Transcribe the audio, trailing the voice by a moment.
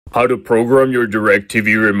How to program your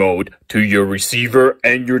DirecTV remote to your receiver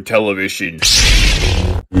and your television.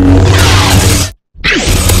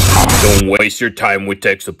 Don't waste your time with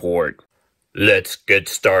tech support. Let's get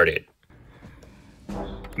started.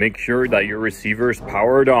 Make sure that your receiver is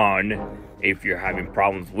powered on. If you're having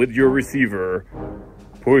problems with your receiver,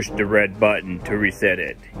 push the red button to reset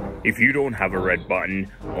it. If you don't have a red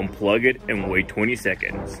button, unplug it and wait 20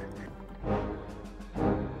 seconds.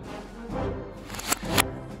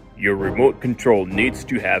 Your remote control needs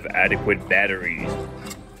to have adequate batteries.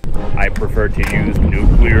 I prefer to use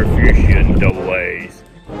nuclear fusion AA's.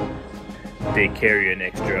 They carry an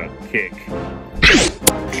extra kick.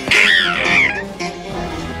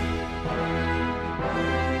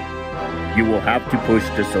 You will have to push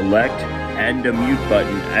the select and the mute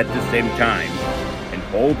button at the same time and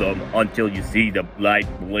hold them until you see the light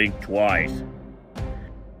blink twice.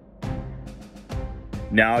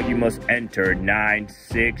 Now you must enter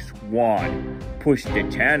 961. Push the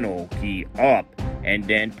channel key up and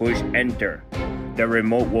then push enter. The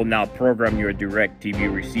remote will now program your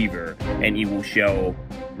DirecTV receiver and it will show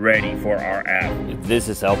ready for RF. If this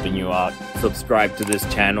is helping you out, subscribe to this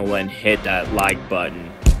channel and hit that like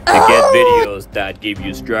button. To get videos that give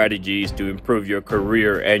you strategies to improve your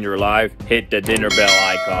career and your life, hit the dinner bell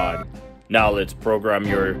icon. Now let's program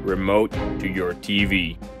your remote to your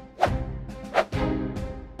TV.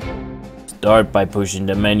 Start by pushing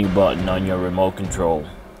the menu button on your remote control.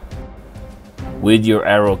 With your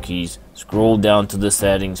arrow keys, scroll down to the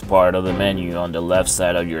settings part of the menu on the left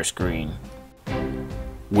side of your screen.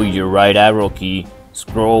 With your right arrow key,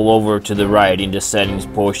 scroll over to the right in the settings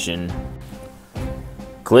portion.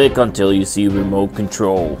 Click until you see remote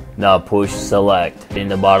control. Now push select. In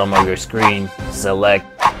the bottom of your screen,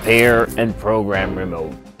 select pair and program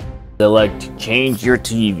remote. Select change your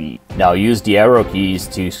TV. Now use the arrow keys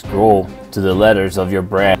to scroll to the letters of your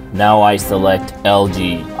brand. Now I select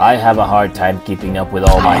LG. I have a hard time keeping up with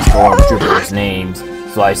all my stormtroopers names,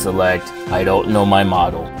 so I select I don't know my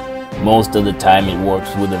model. Most of the time it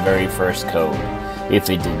works with the very first code. If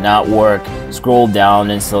it did not work, scroll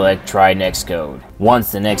down and select try next code.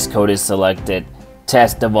 Once the next code is selected,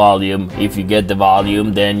 test the volume. If you get the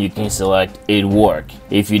volume, then you can select it worked.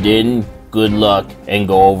 If you didn't, good luck and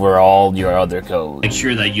go over all your other codes. Make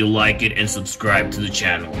sure that you like it and subscribe to the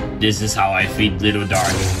channel. This is how I feed little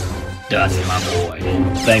Darth. That's my boy.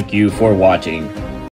 Thank you for watching.